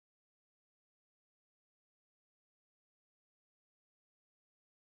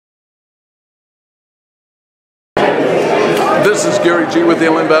This is Gary G with the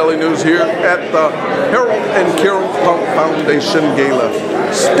Inland Valley News here at the Carole and Carole Foundation Gala.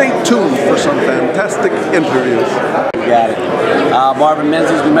 Stay tuned for some fantastic interviews. You got it. Marvin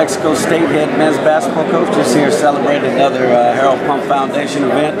Menzies, New Mexico State head men's basketball coach, just here celebrating another Harold Pump Foundation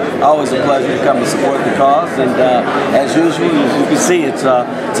event. Always a pleasure to come and support the cause, and as usual, you can see it's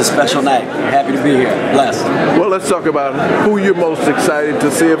a special night. Happy to be here. Blessed. Well, let's talk about who you're most excited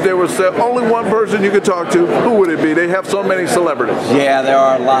to see. If there was only one person you could talk to, who would it be? They have so many celebrities. Yeah, there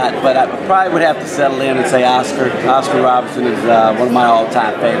are a lot, but I probably would have to settle in and say Oscar. Oscar Robertson is one of my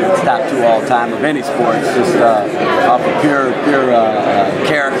all-time favorites, top two all-time of any sport. It's just off of pure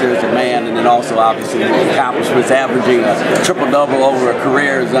character as a man, and then also obviously accomplishments, averaging a triple-double over a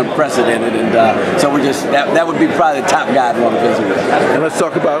career is unprecedented, and so we're just that would be probably the top guy I'd want to visit with. And let's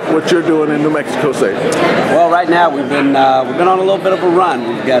talk about what you're doing in New Mexico State. Well, right now we've been on a little bit of a run.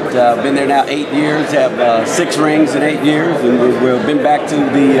 We've got been there now 8 years, have 6 rings in 8 years, and we've been back to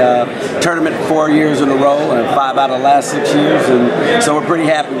the tournament 4 years in a row, and 5 out of the last 6 years, and so we're pretty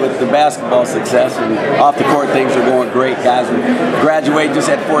happy with the basketball success, and off the court things are going great. Guys graduated, just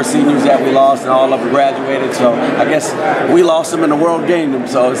had 4 seniors that we lost, and all of them graduated, so I guess we lost them and the world gained them,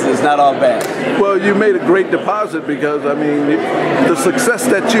 so it's not all bad. Well, you made a great deposit because, I mean, the success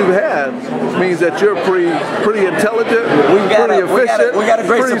that you've had means that you're pretty intelligent, pretty efficient, we got a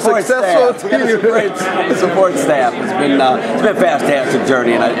great support staff. We got a great support staff. It's been a fantastic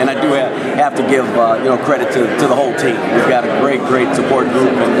journey, and I do have to give credit to the whole team. We've got a great support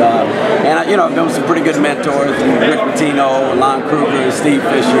group, and I've been with some pretty good mentors, Rick Pitino, Lon Kruger, and Steve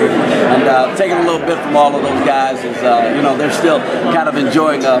Fisher, and taking a little bit from all of those guys is they're still kind of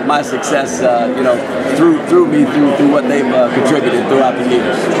enjoying my success through me through what they've contributed throughout the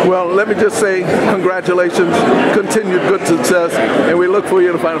years. Well, let me just say congratulations, continued good success, and we look for you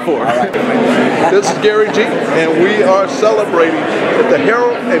in the Final Four. All right. This is Gary G, and we are celebrating at the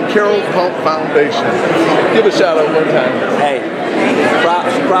Harold and Carole Pump Foundation. Give a shout out one time. Hey,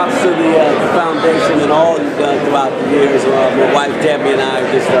 props to the foundation and all you've done throughout the years. My wife Debbie and I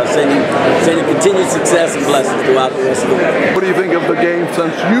are just sending continued success and blessings throughout the rest of the world. What do you think of the game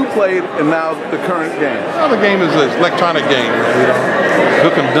since you played and now the current game? Well, the game is an electronic game,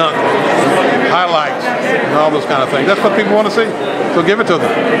 hook and dunk, highlights, and all those kind of things. That's what people want to see, so give it to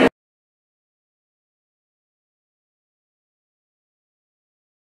them.